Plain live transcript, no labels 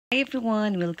Hi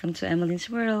everyone, welcome to Emily's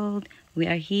World. We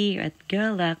are here at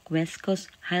Gairloch, West Coast,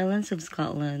 Highlands of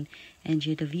Scotland.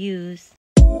 Enjoy the views.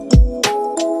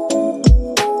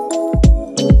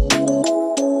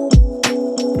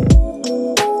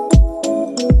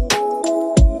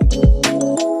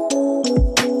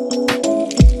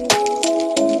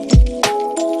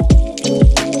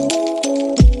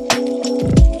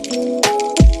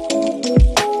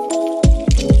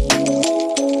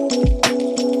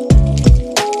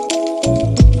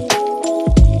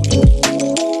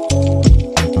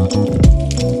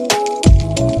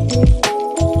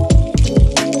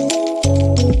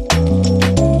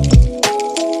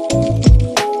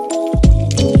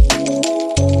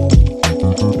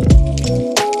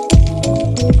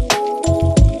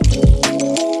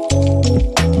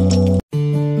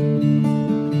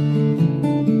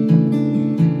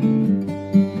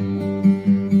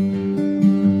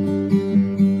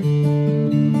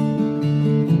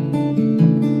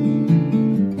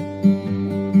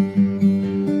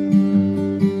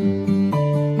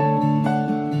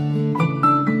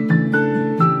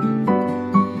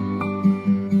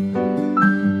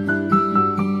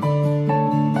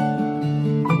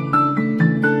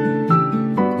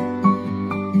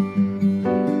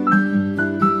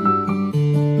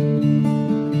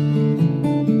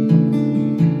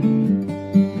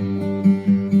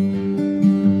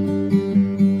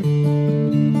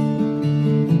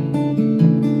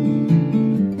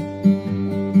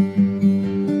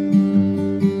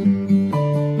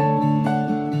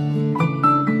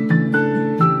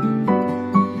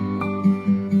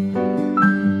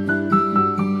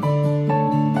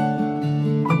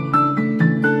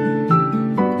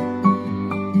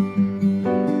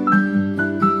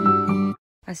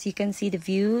 As you can see, the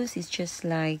views is just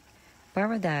like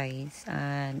paradise,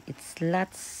 and it's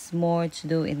lots more to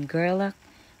do in Gairloch.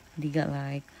 They got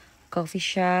like coffee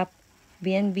shop,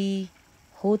 B&B,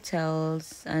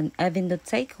 hotels, and even the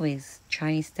takeaways,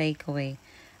 Chinese takeaway,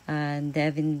 and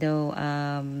even though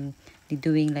they're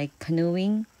doing like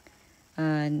canoeing,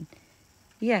 and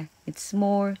yeah, it's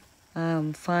more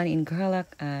fun in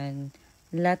Gairloch and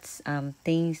lots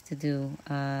things to do.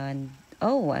 And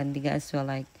oh, and they got as well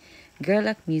like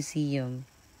Gairloch Museum.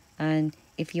 And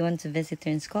if you want to visit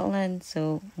here in Scotland,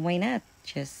 so why not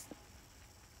just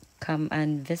come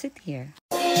and visit here?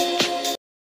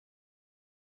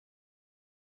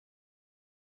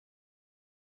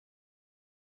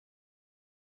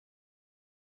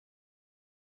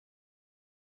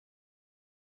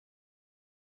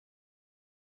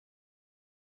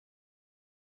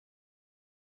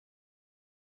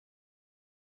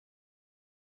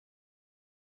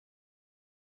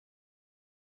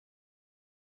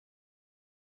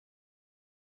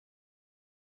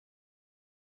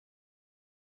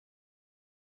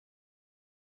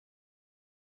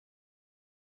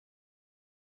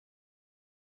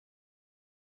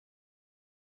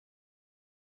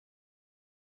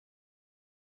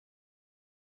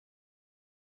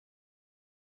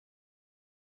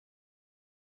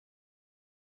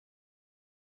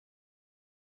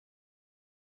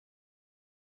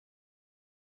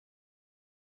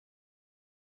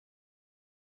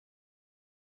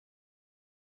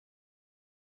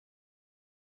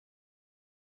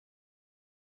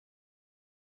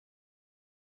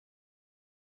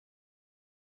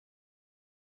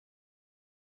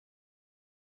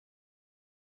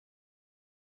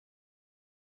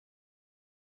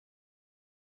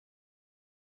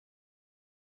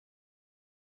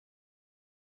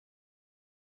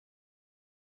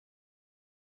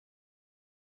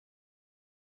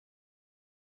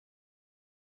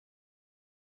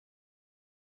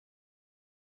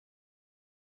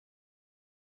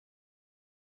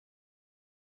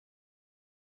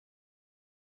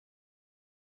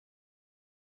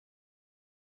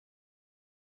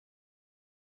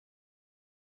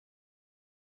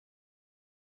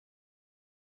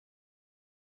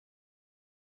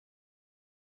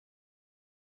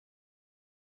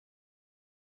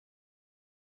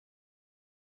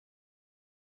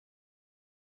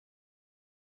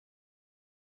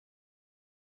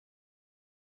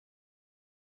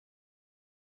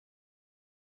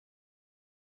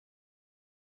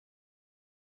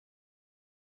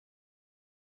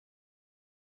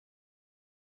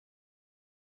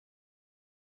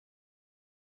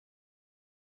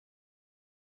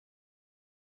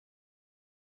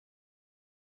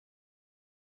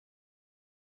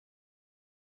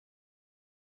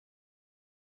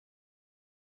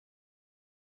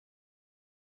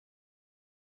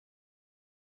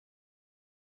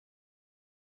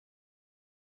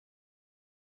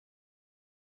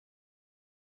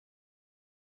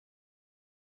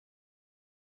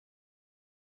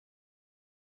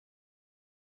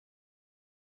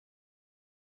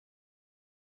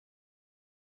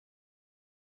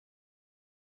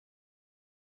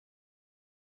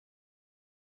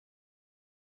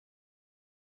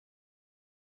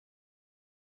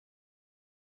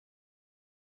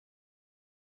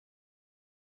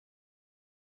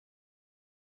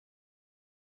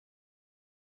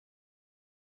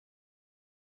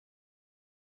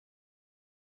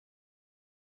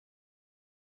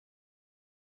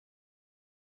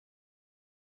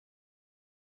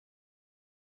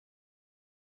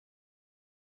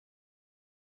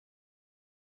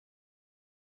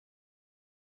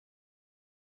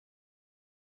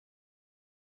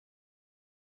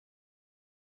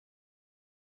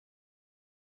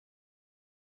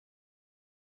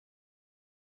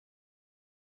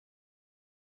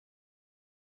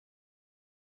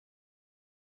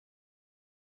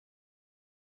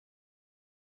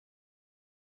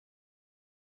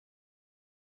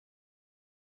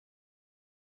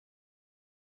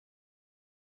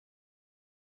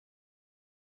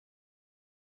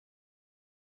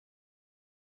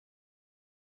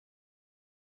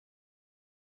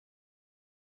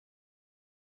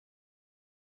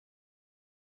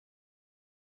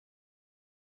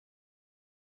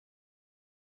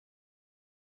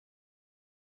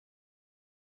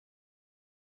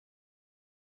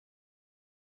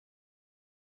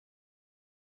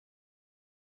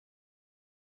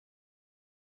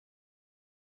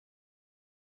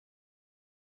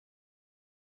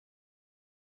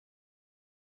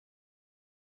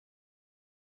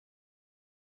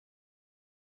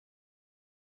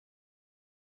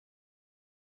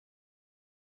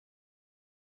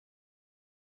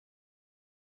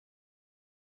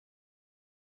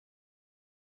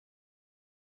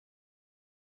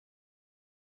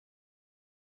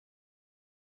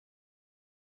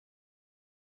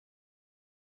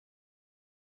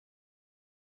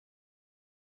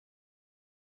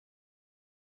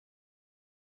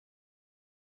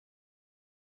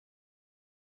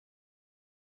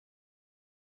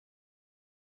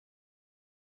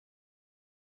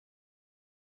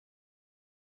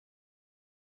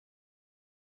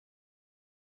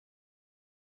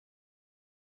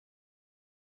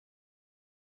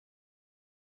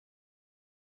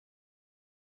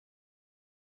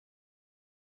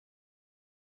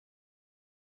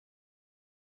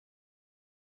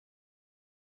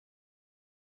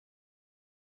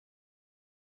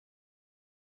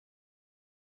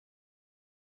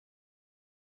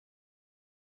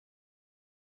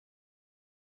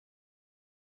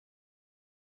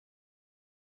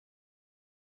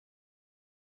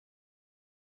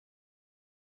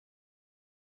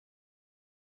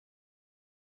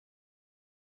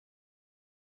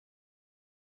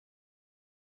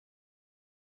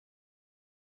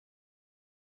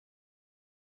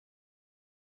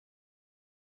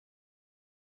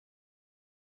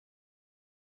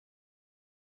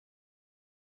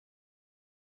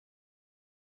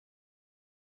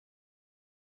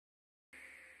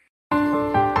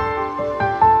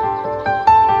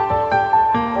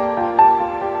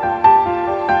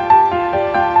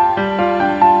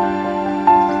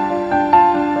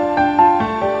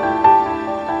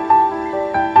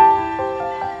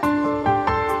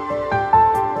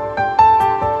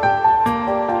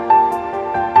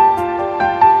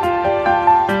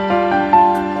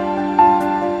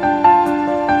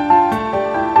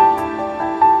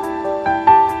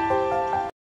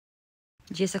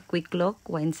 just a quick look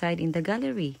while inside in the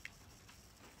gallery.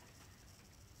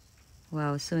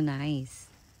 Wow, so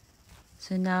nice.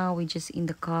 So now we're just in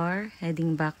the car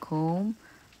heading back home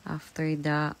after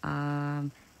the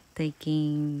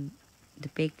taking the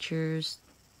pictures,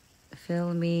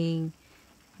 filming.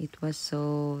 It was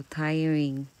so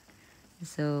tiring.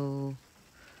 So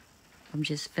I'm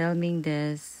just filming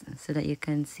this so that you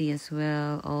can see as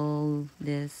well all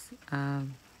this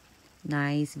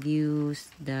nice views,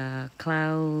 the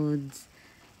clouds,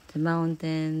 the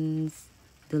mountains,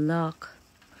 the loch.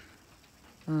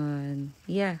 And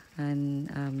yeah, and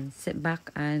sit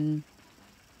back and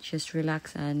just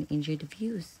relax and enjoy the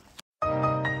views.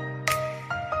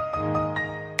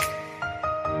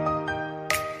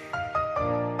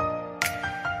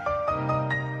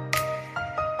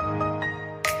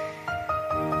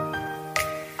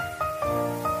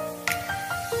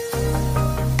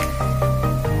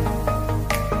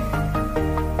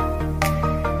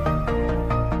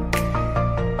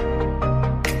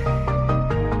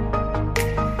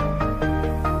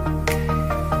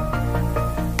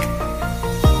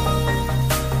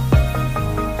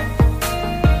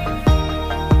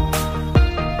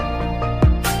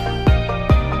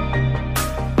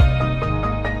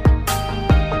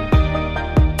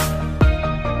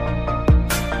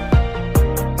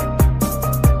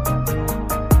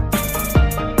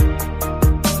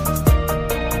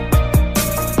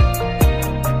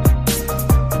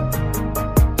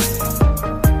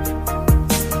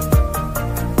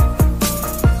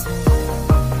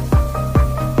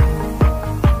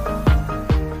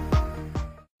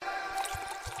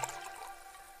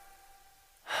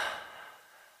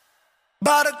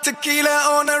 Bought a tequila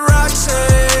on the rocks,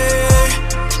 hey.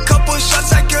 Couple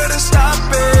shots, I couldn't stop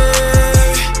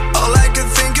it. All I could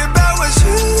think about was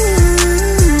you.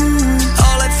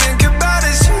 All I think about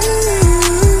is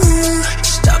you.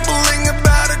 Stumbling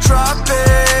about to drop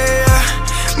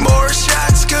it. More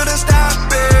shots, couldn't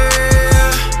stop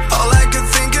it. All I could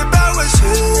think about was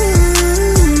you.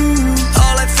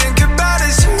 All I think about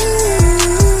is you.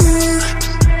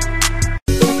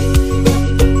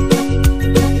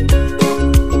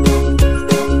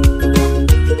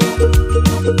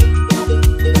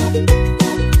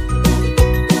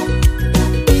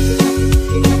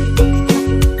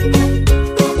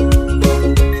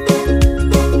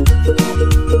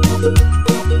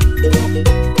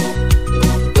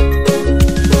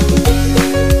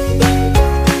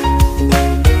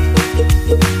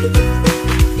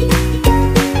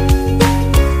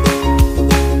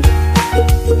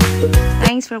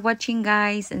 Thanks for watching,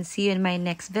 guys, and see you in my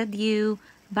next video.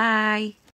 Bye!